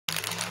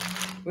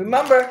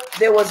Remember,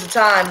 there was a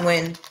time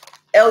when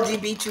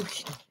LGBTQ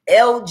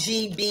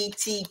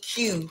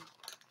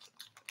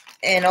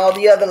and all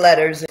the other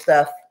letters and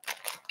stuff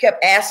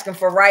kept asking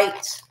for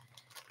rights,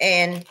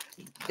 and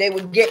they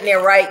were getting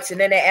their rights, and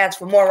then they asked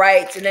for more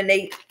rights, and then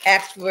they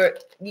asked for,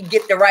 you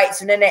get the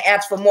rights, and then they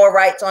asked for more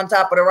rights on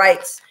top of the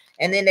rights,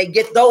 and then they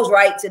get those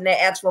rights, and they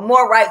ask for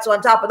more rights on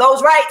top of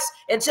those rights,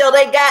 until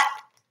they got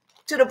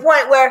to the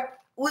point where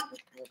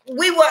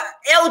we were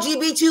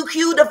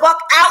LGBTQ the fuck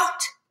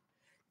out.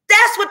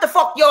 That's what the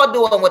fuck y'all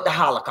doing with the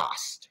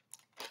Holocaust.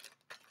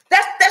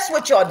 That's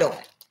what y'all doing.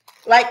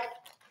 Like,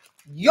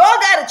 y'all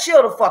gotta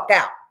chill the fuck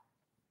out.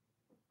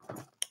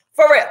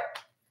 For real.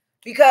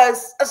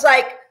 Because it's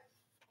like,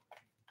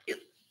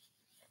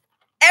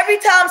 every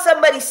time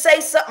somebody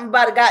says something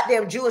about a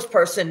goddamn Jewish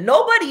person,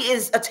 nobody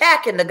is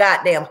attacking the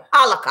goddamn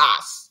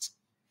Holocaust.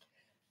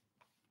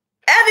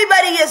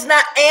 Everybody is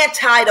not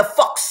anti the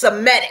fuck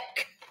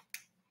Semitic.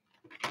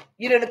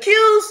 You done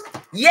accuse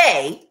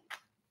Ye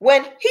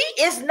when he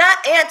is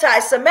not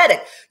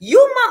anti-Semitic. You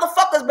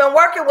motherfuckers been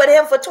working with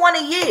him for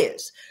 20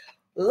 years.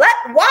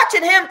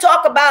 Watching him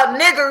talk about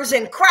niggers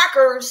and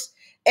crackers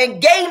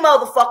and gay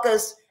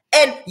motherfuckers,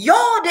 and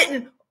y'all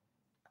didn't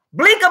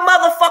blink a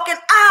motherfucking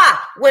eye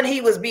when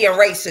he was being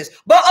racist.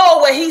 But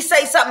when he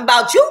say something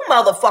about you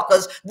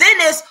motherfuckers, then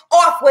it's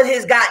off with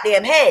his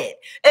goddamn head.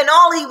 And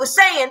all he was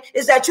saying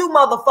is that you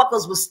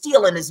motherfuckers was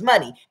stealing his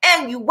money.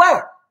 And you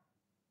were.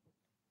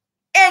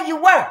 And you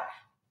were.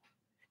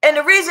 And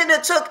the reason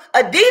it took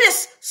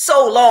Adidas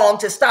so long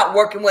to stop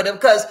working with him,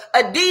 because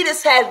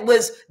Adidas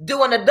was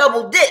doing a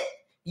double dip,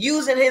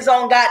 using his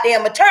own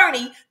goddamn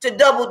attorney to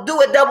do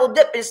a double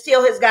dip and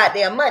steal his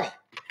goddamn money.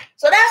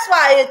 So that's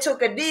why it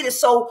took Adidas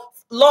so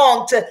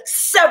long to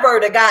sever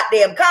the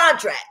goddamn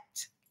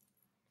contract,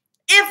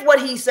 if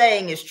what he's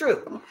saying is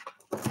true.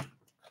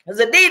 Because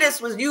Adidas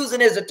was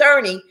using his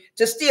attorney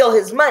to steal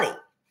his money.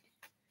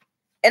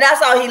 And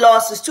that's how he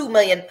lost his $2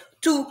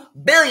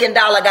 billion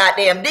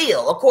goddamn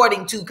deal,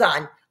 according to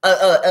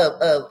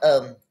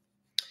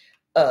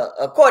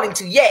according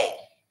to Ye.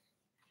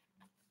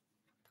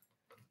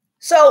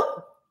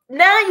 So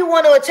now you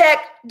want to attack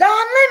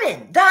Don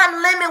Lemon.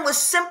 Don Lemon was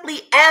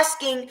simply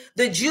asking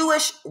the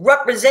Jewish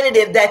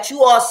representative that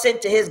you all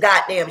sent to his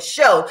goddamn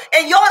show,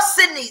 and y'all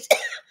send these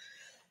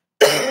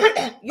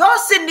y'all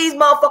send these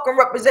motherfucking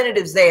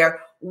representatives there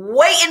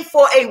waiting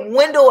for a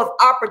window of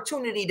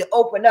opportunity to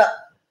open up.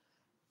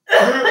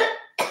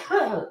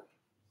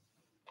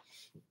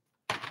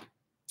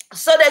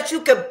 So that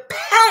you can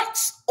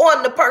pounce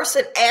on the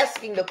person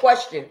asking the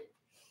question.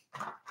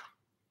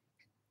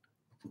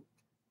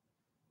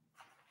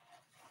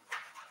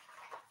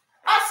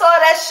 I saw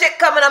that shit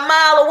coming a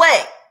mile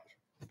away.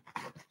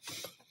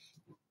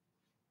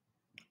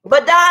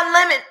 But Don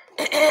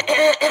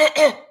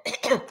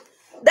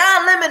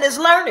Lemon is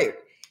learned.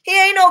 He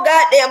ain't no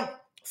goddamn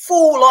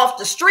fool off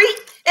the street,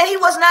 and he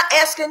was not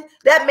asking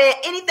that man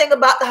anything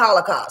about the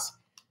Holocaust.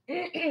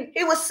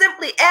 He was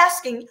simply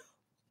asking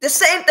the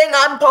same thing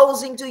I'm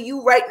posing to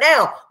you right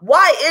now.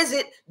 Why is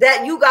it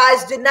that you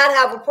guys did not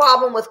have a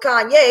problem with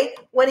Kanye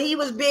when he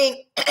was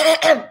being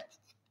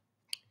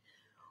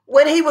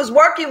when he was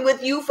working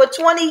with you for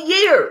 20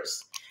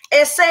 years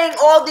and saying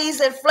all these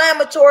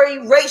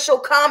inflammatory racial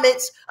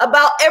comments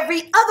about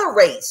every other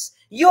race?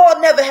 You all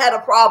never had a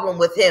problem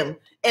with him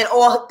and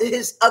all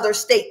his other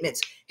statements.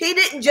 He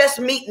didn't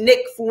just meet Nick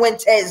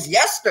Fuentes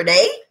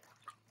yesterday.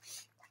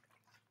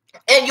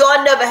 And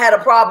y'all never had a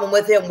problem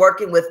with him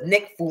working with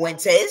Nick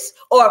Fuentes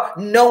or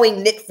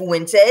knowing Nick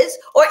Fuentes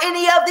or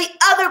any of the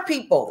other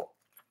people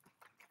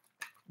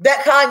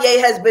that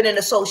Kanye has been in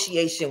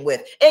association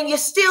with. And you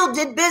still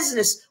did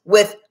business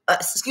with,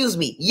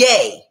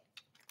 Ye.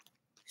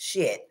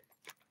 Shit.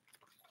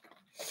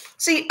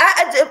 See,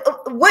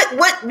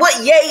 what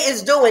Ye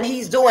is doing,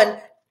 he's doing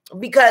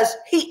because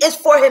he is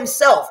for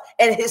himself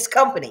and his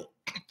company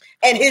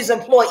and his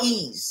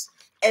employees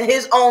and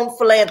his own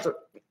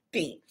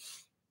philanthropy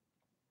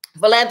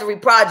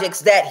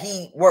projects that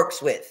he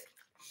works with.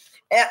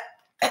 And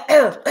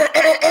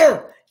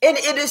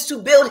it is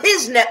to build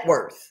his net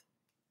worth.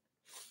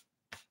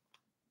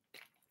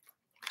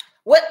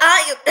 What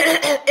I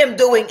am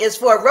doing is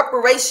for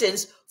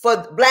reparations for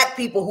black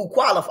people who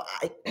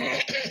qualify.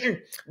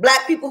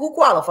 Black people who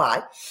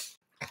qualify.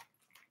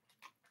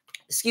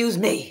 Excuse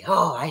me.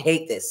 Oh, I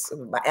hate this.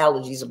 My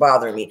allergies are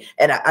bothering me.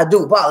 And I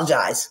do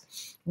apologize.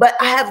 But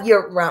I have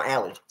year-round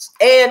allergies.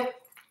 And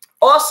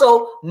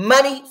also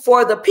money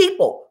for the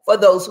people, for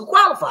those who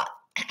qualify.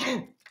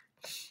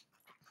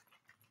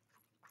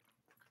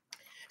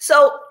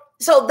 So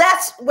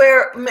that's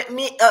where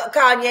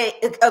Kanye,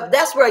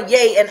 that's where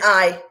Ye and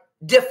I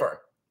differ,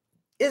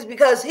 is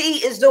because he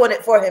is doing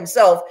it for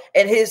himself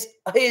and his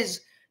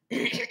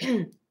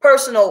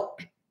personal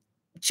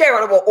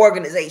charitable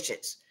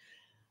organizations.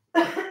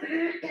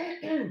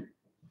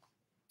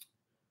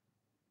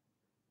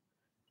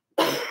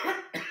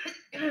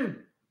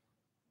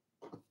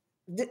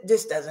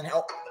 This doesn't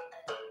help.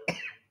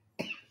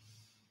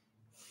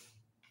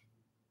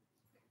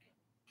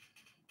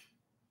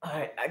 All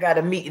right, I got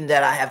a meeting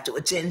that I have to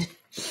attend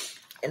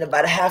in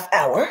about a half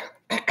hour.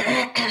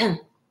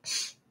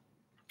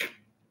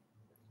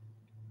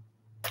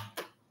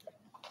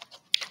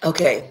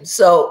 Okay,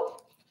 so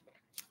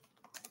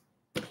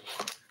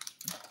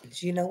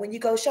you know, when you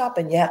go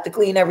shopping, you have to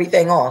clean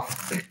everything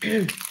off.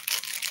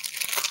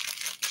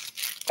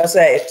 I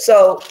say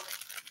so,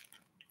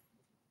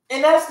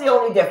 and that's the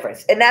only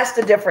difference. And that's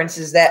the difference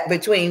is that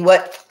between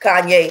what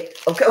Kanye,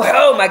 okay,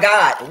 oh my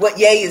God, what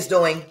Ye is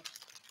doing,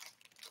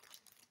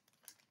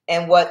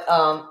 and what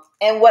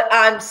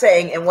I'm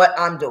saying and what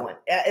I'm doing.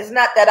 It's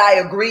not that I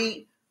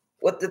agree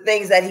with the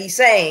things that he's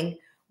saying,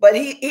 but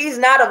he's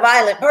not a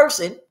violent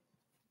person.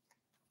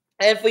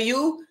 And for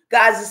you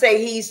guys to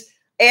say he's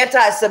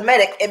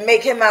anti-Semitic and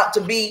make him out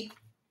to be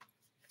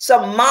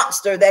some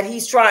monster that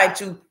he's trying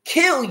to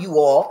kill you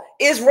all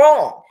is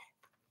wrong.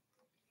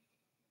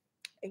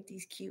 Ain't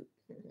these cute?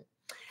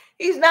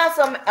 He's not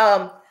some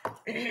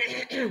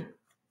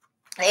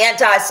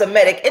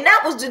anti-Semitic, and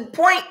that was the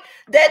point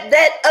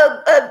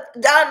that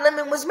Don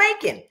Lemon was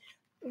making.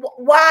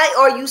 Why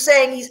are you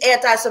saying he's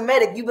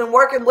anti-Semitic? You've been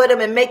working with him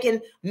and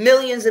making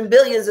millions and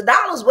billions of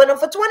dollars with him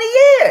for 20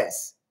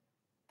 years.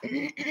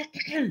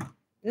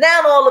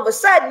 Now all of a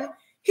sudden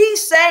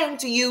he's saying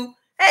to you,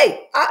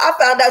 hey, I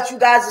found out you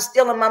guys are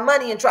stealing my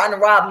money and trying to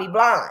rob me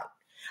blind.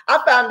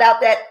 I found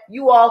out that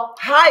you all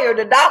hired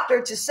a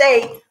doctor to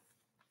say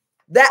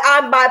that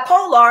I'm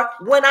bipolar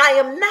when I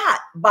am not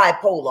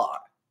bipolar.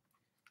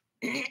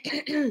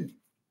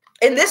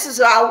 And this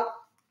is how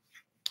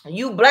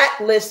you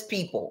blacklist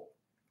people.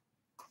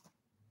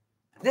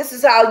 This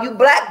is how you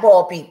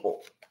blackball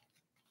people.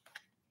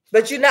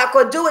 But you're not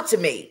going to do it to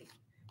me.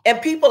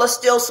 And people are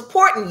still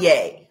supporting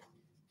Ye.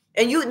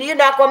 And you're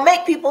not going to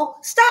make people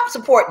stop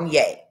supporting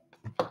Ye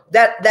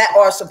that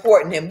are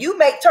supporting him. You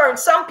may turn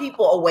some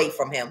people away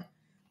from him,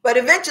 but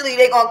eventually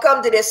they're going to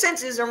come to their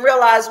senses and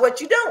realize what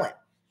you're doing.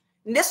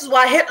 And this is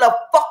why Hitler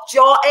fucked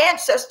your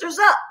ancestors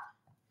up.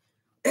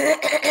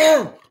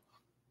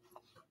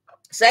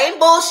 Same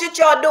bullshit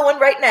y'all doing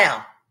right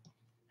now.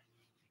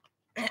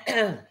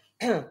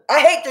 I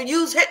hate to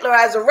use Hitler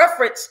as a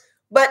reference,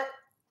 but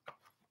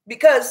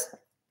because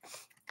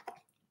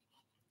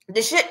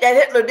the shit that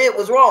Hitler did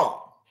was wrong.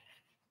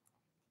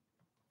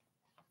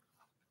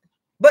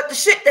 But the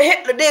shit that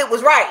Hitler did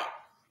was right.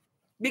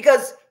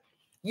 Because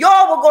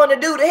y'all were going to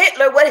do to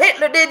Hitler what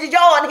Hitler did to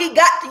y'all, and he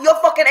got to your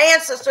fucking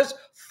ancestors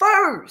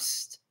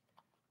first.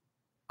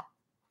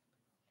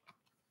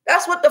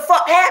 That's what the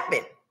fuck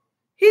happened.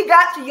 He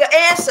got to your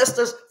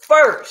ancestors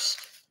first.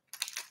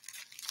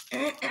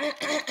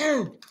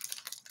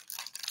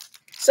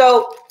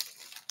 So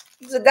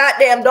it's a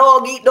goddamn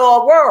dog eat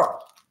dog world.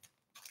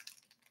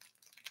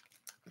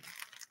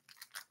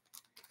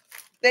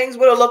 Things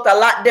would have looked a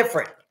lot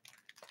different.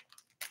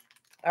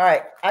 All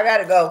right, I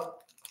gotta go.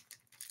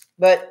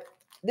 But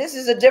this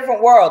is a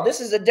different world.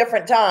 This is a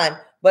different time.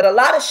 But a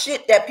lot of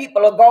shit that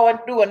people are going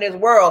through in this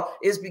world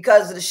is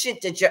because of the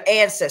shit that your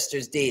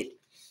ancestors did,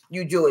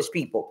 you Jewish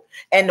people.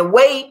 And the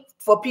way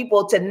for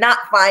people to not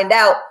find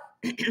out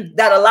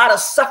that a lot of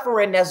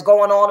suffering that's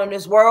going on in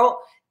this world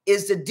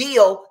is the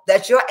deal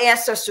that your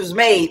ancestors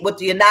made with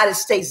the United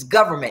States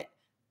government.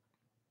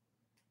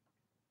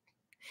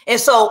 And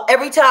so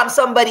every time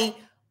somebody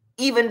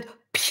even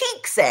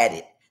peeks at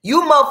it,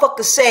 you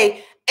motherfuckers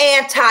say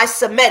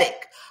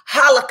anti-Semitic,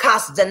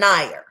 Holocaust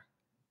denier.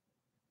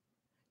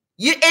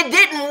 It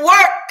didn't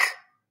work.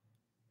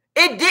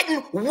 It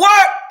didn't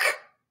work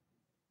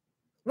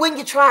when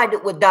you tried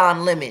it with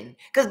Don Lemon.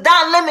 Because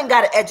Don Lemon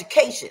got an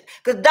education.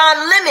 Because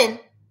Don Lemon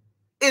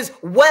is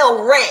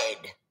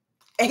well-read.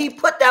 And he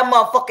put that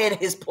motherfucker in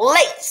his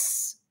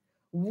place.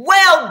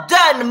 Well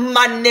done,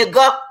 my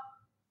nigga.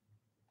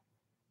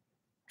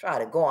 Try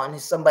to go on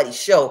somebody's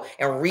show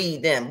and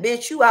read them.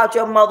 Bitch, you out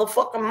your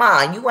motherfucking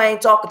mind. You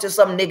ain't talking to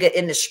some nigga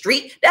in the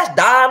street. That's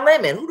Don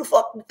Lemon. Who the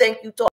fuck you think you talking?